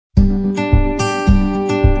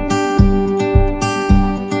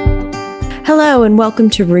Hello, and welcome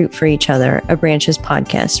to Root for Each Other, a Branches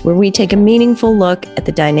podcast, where we take a meaningful look at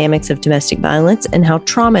the dynamics of domestic violence and how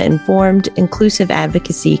trauma-informed, inclusive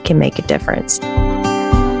advocacy can make a difference.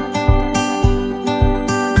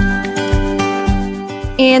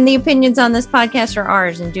 And the opinions on this podcast are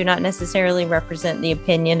ours and do not necessarily represent the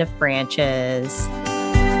opinion of Branches.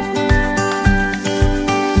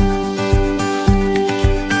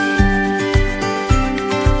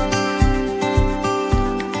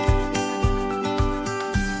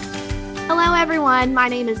 Everyone, my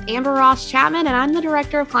name is Amber Ross Chapman, and I'm the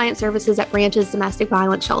Director of Client Services at Branches Domestic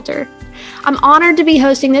Violence Shelter. I'm honored to be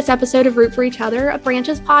hosting this episode of Root for Each Other, a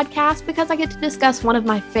Branches podcast, because I get to discuss one of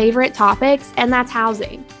my favorite topics, and that's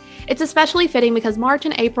housing. It's especially fitting because March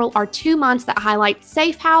and April are 2 months that highlight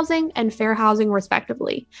safe housing and fair housing,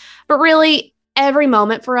 respectively. But really, every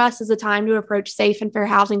moment for us is a time to approach safe and fair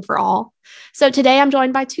housing for all. So today I'm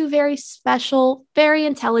joined by two very special, very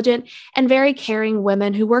intelligent, and very caring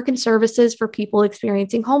women who work in services for people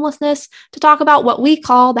experiencing homelessness to talk about what we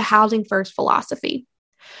call the Housing First philosophy.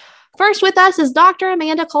 First with us is Dr.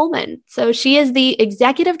 Amanda Coleman. So she is the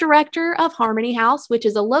Executive Director of Harmony House, which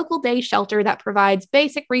is a local day shelter that provides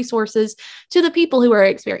basic resources to the people who are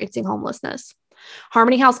experiencing homelessness.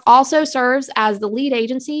 Harmony House also serves as the lead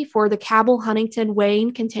agency for the Cabell Huntington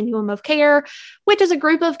Wayne Continuum of Care, which is a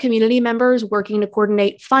group of community members working to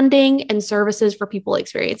coordinate funding and services for people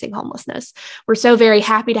experiencing homelessness. We're so very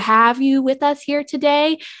happy to have you with us here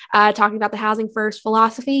today, talking about the Housing First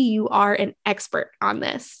philosophy. You are an expert on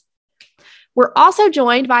this. We're also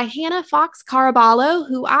joined by Hannah Fox Caraballo,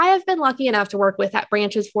 who I have been lucky enough to work with at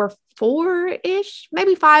Branches for 4-ish,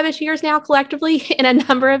 maybe 5-ish years now collectively in a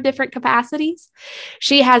number of different capacities.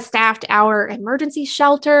 She has staffed our emergency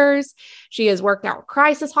shelters. She has worked our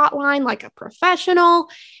crisis hotline like a professional.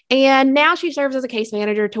 And now she serves as a case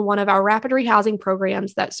manager to one of our rapid rehousing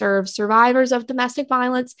programs that serves survivors of domestic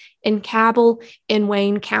violence in Cabell and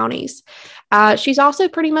Wayne counties. She's also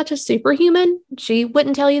pretty much a superhuman. She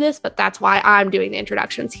wouldn't tell you this, but that's why I'm doing the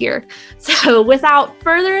introductions here. So without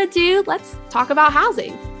further ado, let's talk about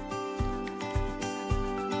housing.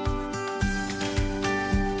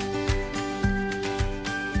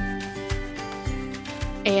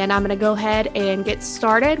 And I'm going to go ahead and get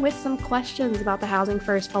started with some questions about the Housing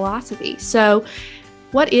First philosophy. So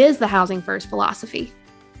what is the Housing First philosophy?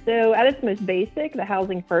 So at its most basic, the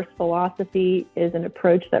Housing First philosophy is an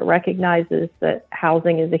approach that recognizes that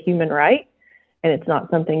housing is a human right, and it's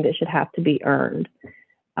not something that should have to be earned.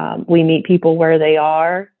 We meet people where they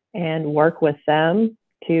are and work with them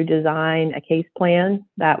to design a case plan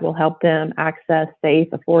that will help them access safe,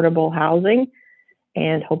 affordable housing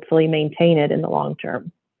and hopefully maintain it in the long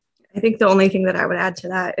term. I think the only thing that I would add to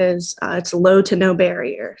that is it's low to no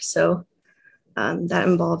barrier. So that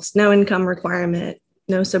involves no income requirement,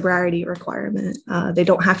 no sobriety requirement. They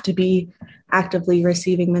don't have to be actively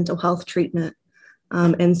receiving mental health treatment,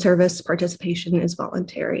 and service participation is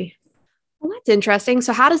voluntary. Well, that's interesting.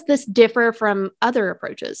 So how does this differ from other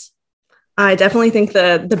approaches? I definitely think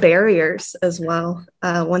the barriers as well.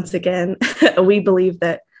 Once again, we believe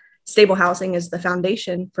that stable housing is the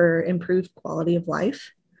foundation for improved quality of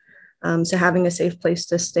life. So having a safe place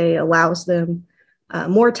to stay allows them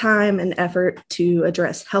more time and effort to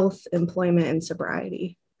address health, employment, and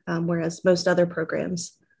sobriety, whereas most other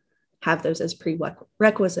programs have those as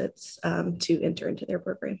prerequisites to enter into their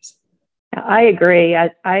programs. I agree.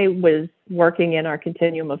 I was working in our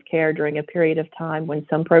continuum of care during a period of time when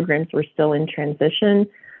some programs were still in transition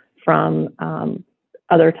from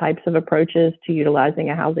other types of approaches to utilizing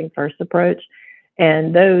a Housing First approach.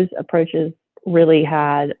 And those approaches really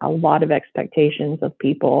had a lot of expectations of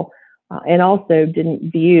people and also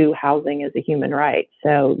didn't view housing as a human right.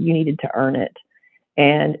 So you needed to earn it.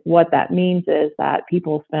 And what that means is that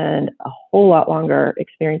people spend a whole lot longer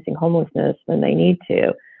experiencing homelessness than they need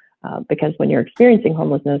to. Because when you're experiencing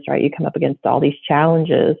homelessness, right, you come up against all these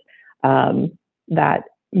challenges that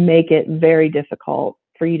make it very difficult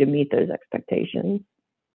for you to meet those expectations.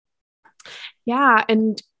 Yeah.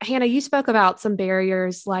 And Hannah, you spoke about some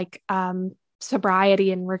barriers like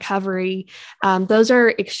sobriety and recovery. Those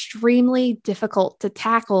are extremely difficult to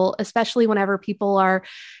tackle, especially whenever people are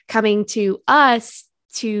coming to us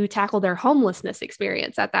to tackle their homelessness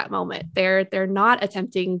experience at that moment. They're not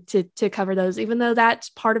attempting to cover those, even though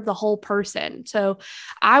that's part of the whole person. So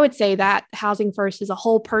I would say that Housing First is a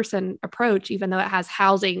whole person approach, even though it has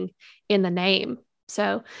housing in the name.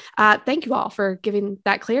 So thank you all for giving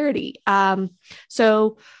that clarity.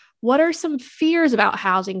 So what are some fears about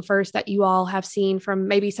Housing First that you all have seen from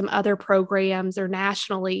maybe some other programs or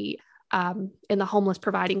nationally in the homeless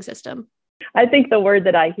providing system? I think the word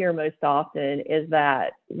that I hear most often is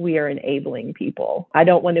that we are enabling people. I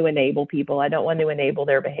don't want to enable people. I don't want to enable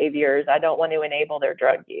their behaviors. I don't want to enable their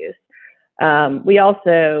drug use. We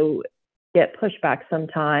also get pushback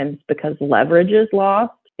sometimes because leverage is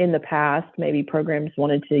lost. In the past, maybe programs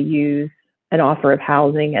wanted to use an offer of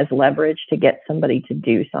housing as leverage to get somebody to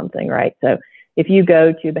do something, right? So if you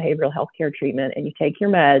go to behavioral health care treatment and you take your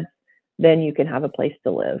meds, then you can have a place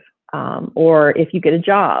to live. Or if you get a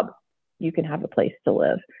job, you can have a place to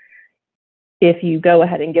live. If you go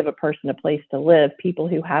ahead and give a person a place to live, people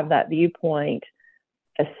who have that viewpoint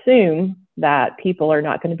assume that people are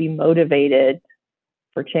not going to be motivated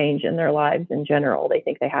for change in their lives in general. They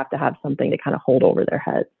think they have to have something to kind of hold over their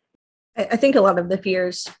heads. I think a lot of the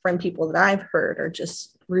fears from people that I've heard are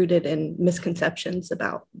just rooted in misconceptions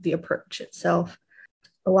about the approach itself.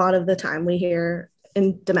 A lot of the time we hear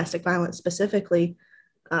in domestic violence specifically,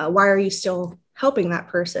 why are you still helping that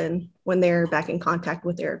person when they're back in contact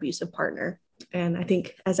with their abusive partner? And I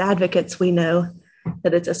think as advocates, we know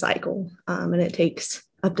that it's a cycle, and it takes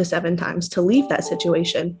up to 7 times to leave that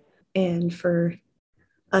situation. And for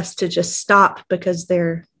us to just stop because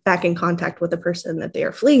they're back in contact with the person that they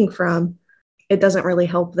are fleeing from, it doesn't really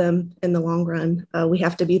help them in the long run. We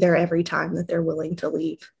have to be there every time that they're willing to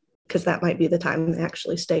leave, because that might be the time they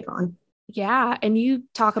actually stay gone. Yeah. And you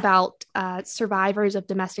talk about survivors of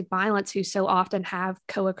domestic violence who so often have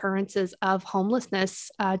co-occurrences of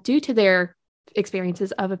homelessness due to their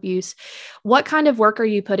experiences of abuse. What kind of work are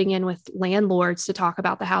you putting in with landlords to talk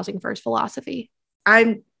about the Housing First philosophy?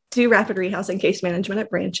 I do rapid rehousing case management at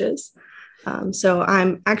Branches. So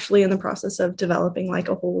I'm actually in the process of developing like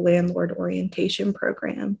a whole landlord orientation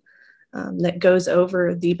program that goes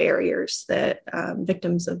over the barriers that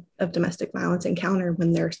victims of domestic violence encounter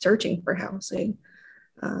when they're searching for housing.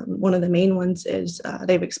 One of the main ones is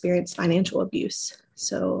they've experienced financial abuse.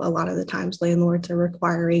 So a lot of the times landlords are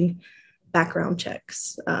requiring background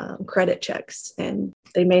checks, credit checks, and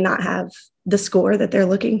they may not have the score that they're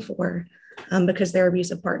looking for because their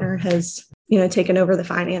abusive partner has, taken over the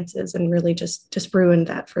finances and really just ruined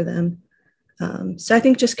that for them. So I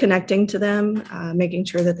think just connecting to them, making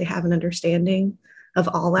sure that they have an understanding of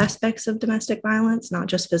all aspects of domestic violence, not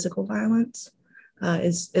just physical violence,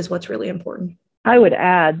 is what's really important. I would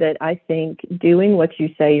add that I think doing what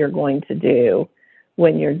you say you're going to do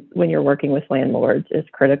when you're working with landlords is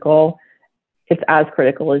critical. It's as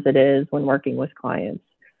critical as it is when working with clients.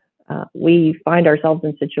 We find ourselves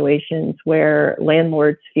in situations where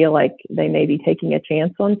landlords feel like they may be taking a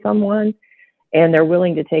chance on someone, and they're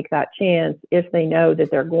willing to take that chance if they know that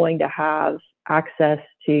they're going to have access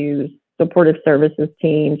to supportive services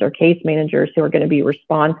teams or case managers who are going to be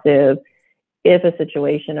responsive if a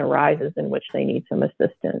situation arises in which they need some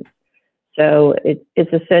assistance. So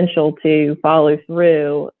it's essential to follow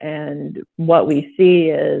through, and what we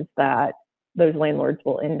see is that those landlords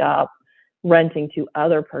will end up renting to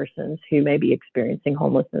other persons who may be experiencing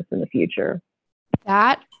homelessness in the future.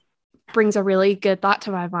 That brings a really good thought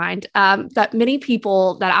to my mind, that many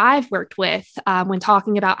people that I've worked with when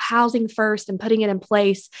talking about housing first and putting it in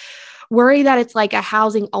place worry that it's like a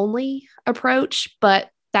housing only approach, but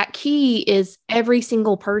that key is every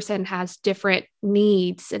single person has different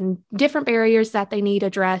needs and different barriers that they need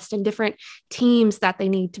addressed and different teams that they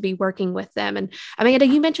need to be working with them. And Amanda,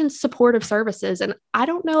 you mentioned supportive services, and I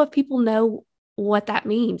don't know if people know what that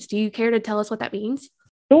means. Do you care to tell us what that means?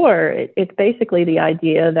 Sure. It's basically the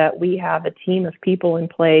idea that we have a team of people in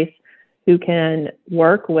place who can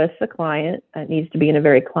work with the client. It needs to be in a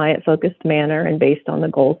very client-focused manner and based on the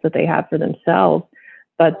goals that they have for themselves,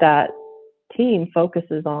 but that team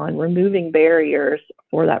focuses on removing barriers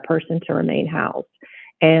for that person to remain housed.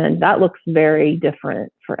 And that looks very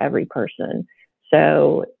different for every person.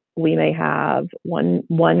 So we may have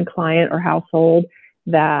one client or household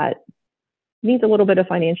that needs a little bit of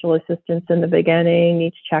financial assistance in the beginning,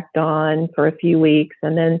 needs checked on for a few weeks,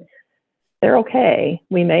 and then they're okay.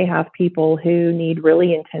 We may have people who need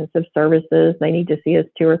really intensive services. They need to see us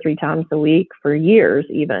 2 or 3 times a week for years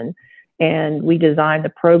even. And we designed the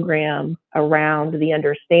program around the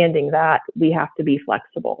understanding that we have to be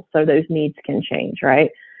flexible. So those needs can change,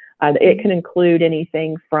 right? It can include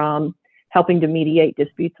anything from helping to mediate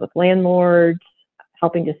disputes with landlords,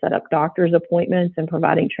 helping to set up doctor's appointments and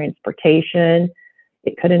providing transportation.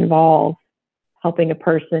 It could involve helping a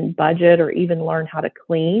person budget or even learn how to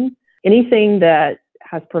clean. Anything that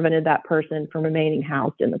has prevented that person from remaining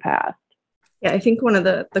housed in the past. Yeah, I think one of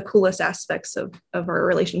the coolest aspects of our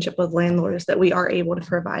relationship with landlords is that we are able to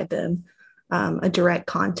provide them a direct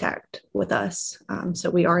contact with us.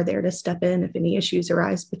 So we are there to step in if any issues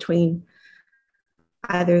arise between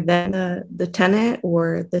either then the tenant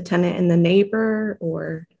or the tenant and the neighbor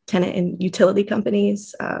or tenant and utility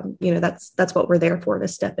companies. That's what we're there for, to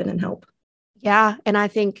step in and help. Yeah. And I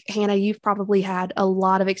think, Hannah, you've probably had a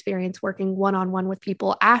lot of experience working one-on-one with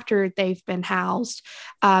people after they've been housed.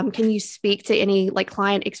 Can you speak to any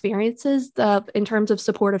client experiences in terms of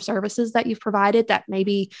supportive services that you've provided that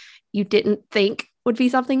maybe you didn't think would be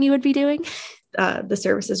something you would be doing? The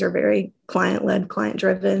services are very client-led,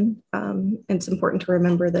 client-driven. And it's important to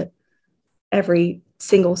remember that every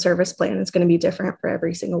single service plan is going to be different for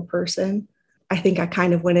every single person. I think I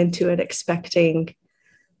kind of went into it expecting,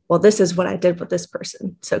 well, this is what I did with this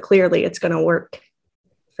person, so clearly it's going to work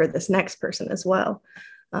for this next person as well.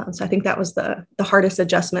 So I think that was the hardest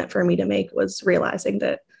adjustment for me to make, was realizing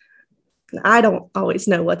that I don't always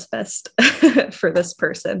know what's best for this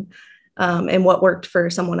person, and what worked for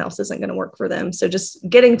someone else isn't going to work for them. So just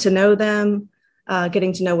getting to know them,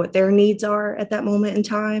 getting to know what their needs are at that moment in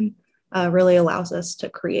time, really allows us to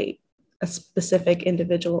create a specific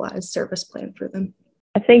individualized service plan for them.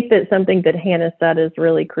 I think that something that Hannah said is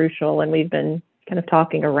really crucial, and we've been kind of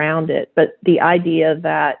talking around it, but the idea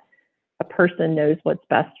that a person knows what's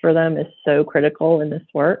best for them is so critical in this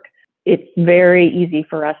work. It's very easy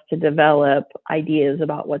for us to develop ideas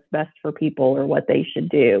about what's best for people or what they should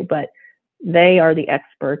do, but they are the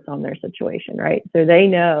experts on their situation, right? So they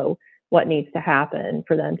know what needs to happen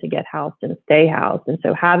for them to get housed and stay housed. And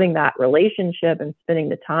so having that relationship and spending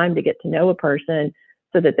the time to get to know a person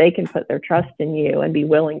so that they can put their trust in you and be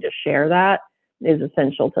willing to share that is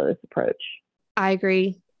essential to this approach. I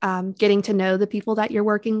agree. Getting to know the people that you're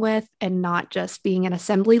working with and not just being an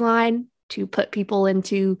assembly line to put people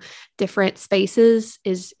into different spaces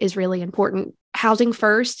is really important. Housing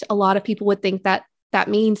first, a lot of people would think that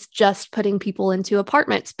means just putting people into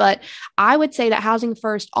apartments, but I would say that Housing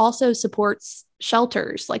First also supports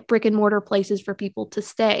shelters, like brick and mortar places for people to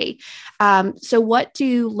stay. So what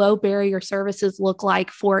do low barrier services look like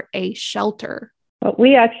for a shelter? Well,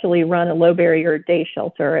 we actually run a low barrier day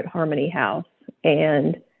shelter at Harmony House,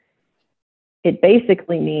 and it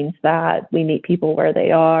basically means that we meet people where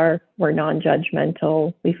they are. We're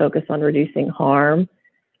non-judgmental. We focus on reducing harm.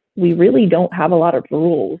 We really don't have a lot of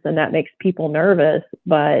rules, and that makes people nervous.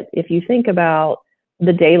 But if you think about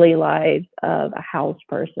the daily lives of a housed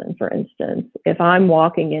person, for instance, if I'm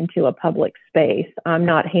walking into a public space, I'm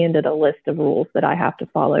not handed a list of rules that I have to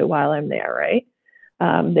follow while I'm there, right?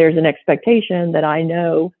 There's an expectation that I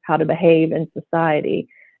know how to behave in society,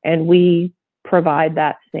 and we provide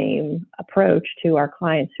that same approach to our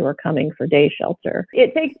clients who are coming for day shelter.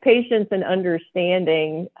 It takes patience and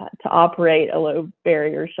understanding to operate a low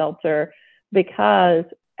barrier shelter because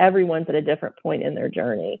everyone's at a different point in their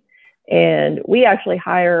journey. And we actually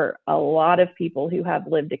hire a lot of people who have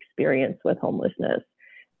lived experience with homelessness.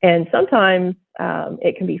 And sometimes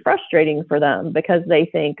it can be frustrating for them because they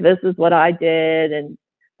think this is what I did and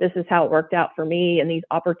this is how it worked out for me and these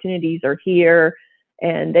opportunities are here.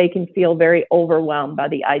 And they can feel very overwhelmed by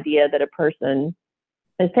the idea that a person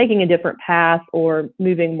is taking a different path or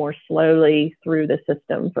moving more slowly through the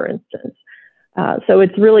system, for instance. So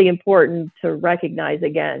it's really important to recognize,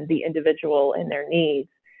 again, the individual and their needs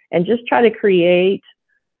and just try to create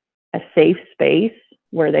a safe space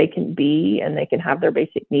where they can be and they can have their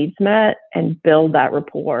basic needs met and build that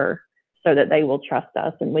rapport so that they will trust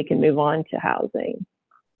us and we can move on to housing.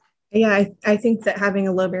 Yeah, I think that having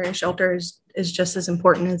a low barrier shelter is just as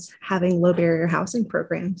important as having low barrier housing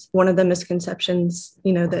programs. One of the misconceptions,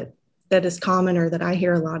 that is common or that I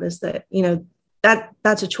hear a lot is that,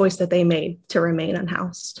 that's a choice that they made to remain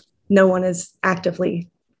unhoused. No one is actively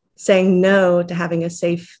saying no to having a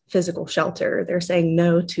safe physical shelter. They're saying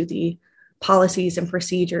no to the policies and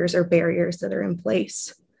procedures or barriers that are in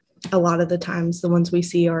place. A lot of the times the ones we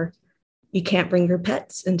see are, you can't bring your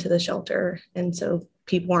pets into the shelter. And so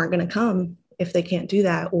people aren't going to come if they can't do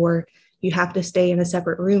that, or you have to stay in a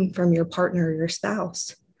separate room from your partner or your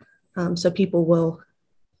spouse. So people will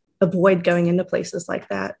avoid going into places like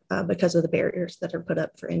that because of the barriers that are put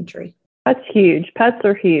up for entry. That's huge. Pets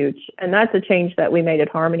are huge. And that's a change that we made at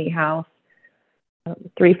Harmony House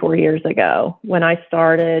 3-4 years ago. When I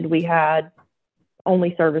started, we had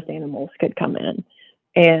only service animals could come in.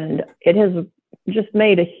 And it has just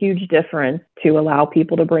made a huge difference to allow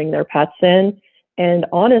people to bring their pets in. And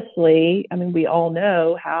honestly, we all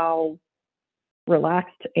know how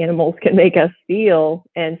relaxed animals can make us feel.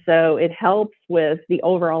 And so it helps with the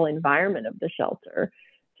overall environment of the shelter.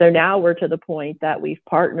 So now we're to the point that we've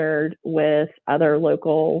partnered with other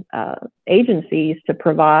local agencies to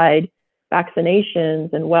provide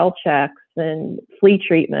vaccinations and well checks and flea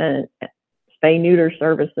treatment, spay neuter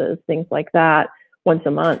services, things like that once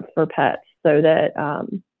a month for pets so that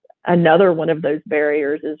another one of those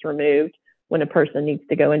barriers is removed when a person needs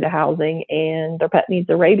to go into housing and their pet needs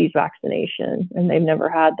a rabies vaccination and they've never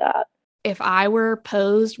had that. If I were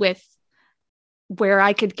posed with where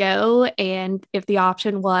I could go, and if the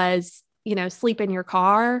option was, sleep in your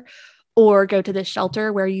car or go to this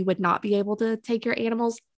shelter where you would not be able to take your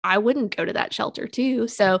animals, I wouldn't go to that shelter too.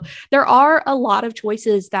 So there are a lot of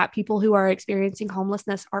choices that people who are experiencing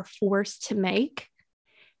homelessness are forced to make.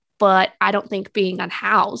 But I don't think being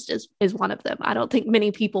unhoused is one of them. I don't think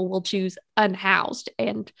many people will choose unhoused.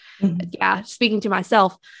 And yeah, speaking to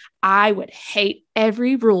myself, I would hate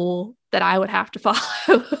every rule that I would have to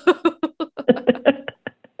follow.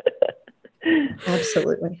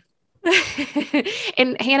 Absolutely.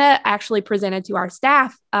 And Hannah actually presented to our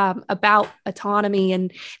staff about autonomy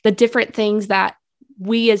and the different things that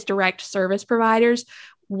we as direct service providers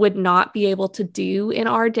would not be able to do in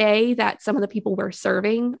our day that some of the people we're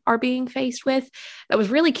serving are being faced with. That was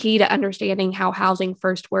really key to understanding how Housing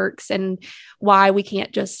First works and why we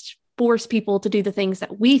can't just force people to do the things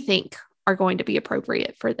that we think are going to be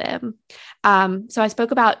appropriate for them. So I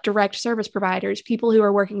spoke about direct service providers, people who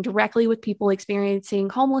are working directly with people experiencing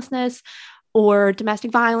homelessness or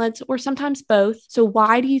domestic violence, or sometimes both. So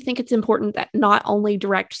why do you think it's important that not only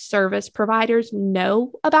direct service providers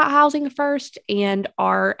know about Housing First and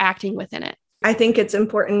are acting within it? I think it's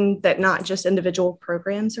important that not just individual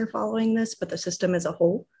programs are following this, but the system as a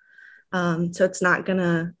whole. So it's not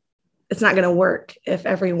gonna work if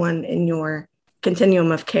everyone in your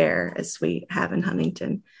continuum of care, as we have in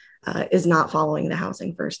Huntington, is not following the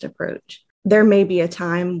Housing First approach. There may be a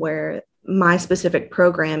time where my specific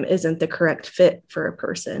program isn't the correct fit for a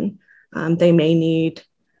person. They may need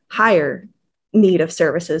higher need of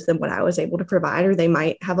services than what I was able to provide, or they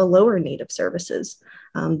might have a lower need of services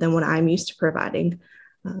than what I'm used to providing.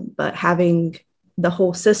 But having the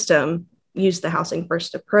whole system use the Housing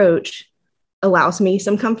First approach allows me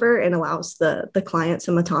some comfort and allows the client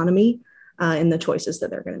some autonomy in the choices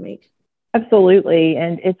that they're going to make. Absolutely.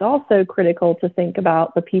 And it's also critical to think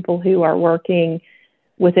about the people who are working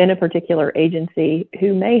within a particular agency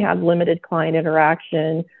who may have limited client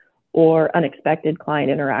interaction or unexpected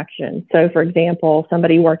client interaction. So, for example,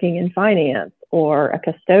 somebody working in finance or a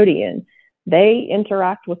custodian, they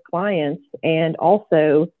interact with clients and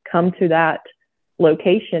also come to that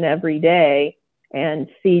location every day and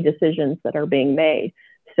see decisions that are being made.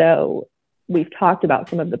 So we've talked about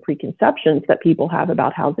some of the preconceptions that people have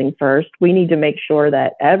about Housing First. We need to make sure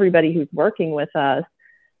that everybody who's working with us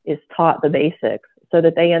is taught the basics so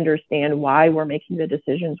that they understand why we're making the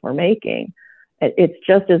decisions we're making. It's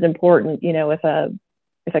just as important, if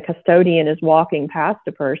a custodian is walking past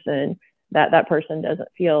a person, that person doesn't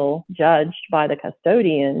feel judged by the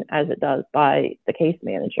custodian as it does by the case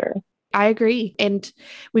manager. I agree. And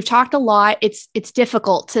we've talked a lot. It's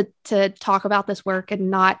difficult to talk about this work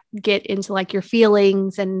and not get into like your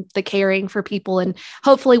feelings and the caring for people. And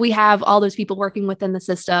hopefully we have all those people working within the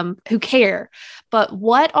system who care. But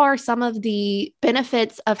what are some of the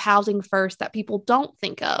benefits of Housing First that people don't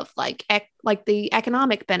think of, like the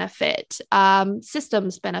economic benefit,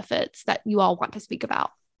 systems benefits that you all want to speak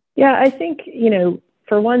about? Yeah, I think,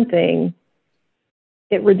 for one thing,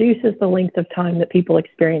 it reduces the length of time that people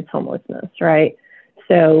experience homelessness, right?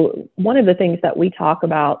 So one of the things that we talk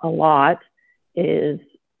about a lot is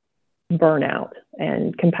burnout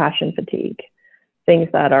and compassion fatigue, things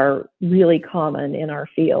that are really common in our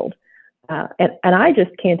field. And I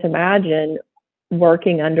just can't imagine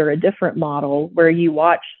working under a different model where you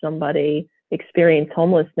watch somebody experience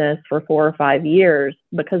homelessness for 4 or 5 years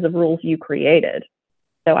because of rules you created.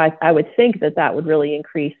 So I would think that would really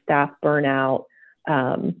increase staff burnout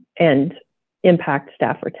and impact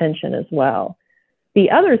staff retention as well.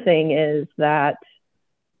 The other thing is that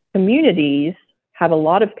communities have a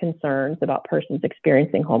lot of concerns about persons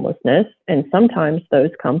experiencing homelessness, and sometimes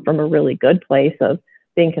those come from a really good place of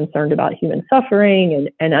being concerned about human suffering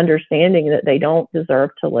and understanding that they don't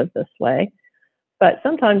deserve to live this way. But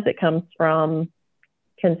sometimes it comes from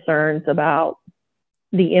concerns about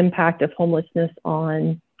the impact of homelessness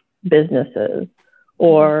on businesses,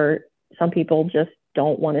 or some people just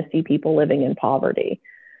don't want to see people living in poverty.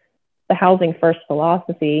 The Housing First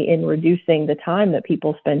philosophy in reducing the time that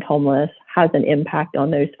people spend homeless has an impact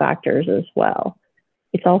on those factors as well.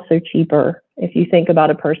 It's also cheaper. If you think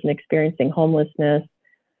about a person experiencing homelessness,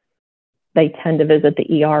 they tend to visit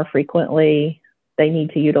the ER frequently. They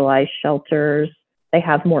need to utilize shelters. They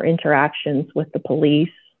have more interactions with the police.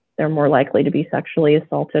 They're more likely to be sexually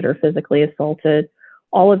assaulted or physically assaulted.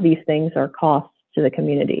 All of these things are costs to the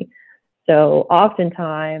community. So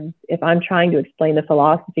oftentimes, if I'm trying to explain the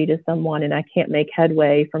philosophy to someone and I can't make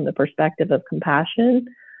headway from the perspective of compassion,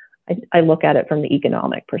 I look at it from the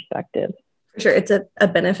economic perspective. For sure. It's a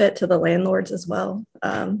benefit to the landlords as well.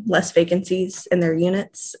 Less vacancies in their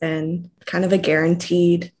units and kind of a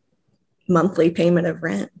guaranteed monthly payment of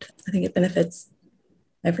rent. I think it benefits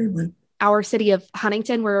everyone. Our city of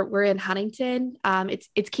Huntington, we're in Huntington.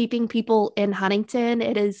 It's keeping people in Huntington.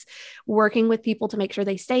 It is working with people to make sure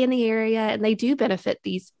they stay in the area, and they do benefit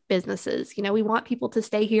these businesses. You know, we want people to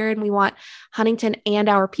stay here, and we want Huntington and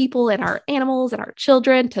our people and our animals and our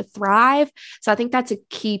children to thrive. So I think that's a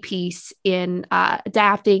key piece in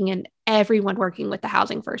adapting and everyone working with the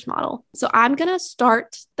Housing First model. So I'm going to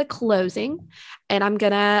start the closing, and I'm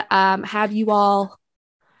going to have you all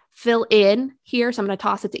fill in here. So I'm going to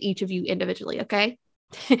toss it to each of you individually. Okay.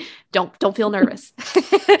 Don't feel nervous.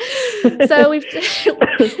 So we've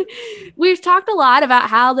talked a lot about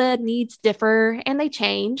how the needs differ and they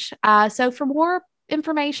change. So for more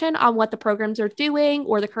information on what the programs are doing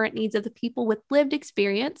or the current needs of the people with lived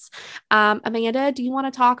experience, Amanda, do you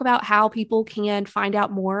want to talk about how people can find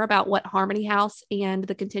out more about what Harmony House and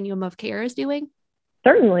the Continuum of Care is doing?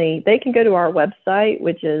 Certainly. They can go to our website,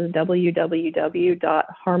 which is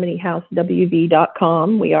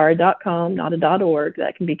www.harmonyhousewv.com. We are a .com, not a .org.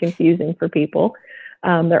 That can be confusing for people.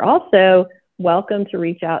 They're also welcome to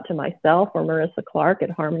reach out to myself or Marissa Clark at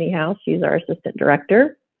Harmony House. She's our assistant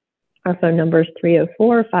director. Our phone number is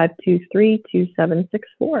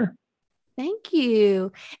 304-523-2764. Thank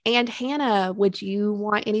you. And Hannah, would you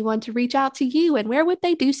want anyone to reach out to you, and where would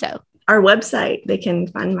they do so? Our website, they can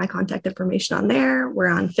find my contact information on there. We're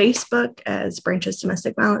on Facebook as Branches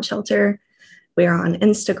Domestic Violence Shelter. We are on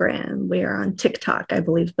Instagram. We are on TikTok. I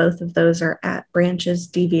believe both of those are at Branches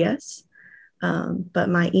DVS. But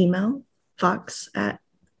my email,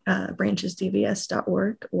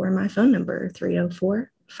 fox@branchesdvs.org, or my phone number,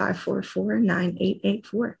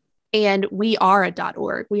 304-544-9884. And we are a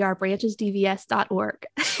 .org. We are branchesdvs.org.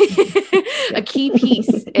 A key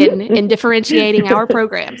piece in differentiating our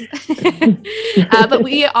programs. But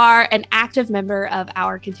we are an active member of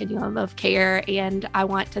our Continuum of Care, and I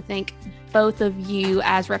want to thank both of you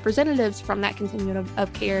as representatives from that Continuum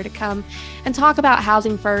of Care to come and talk about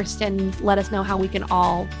Housing First and let us know how we can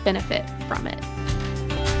all benefit from it.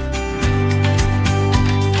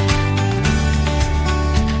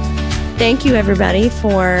 Thank you, everybody,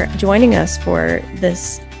 for joining us for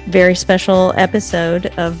this very special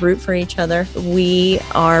episode of Root for Each Other. We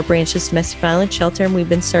are Branches Domestic Violence Shelter, and we've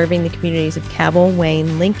been serving the communities of Cabell,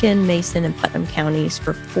 Wayne, Lincoln, Mason, and Putnam counties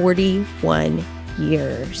for 41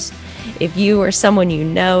 years. If you or someone you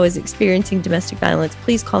know is experiencing domestic violence,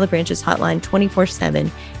 please call the Branches hotline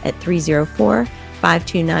 24/7 at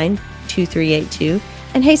 304-529-2382.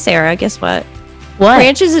 And hey, Sarah, guess what? What?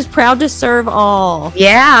 Branches is proud to serve all.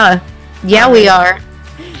 Yeah, we are.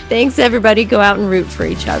 Thanks, everybody. Go out and root for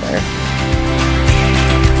each other.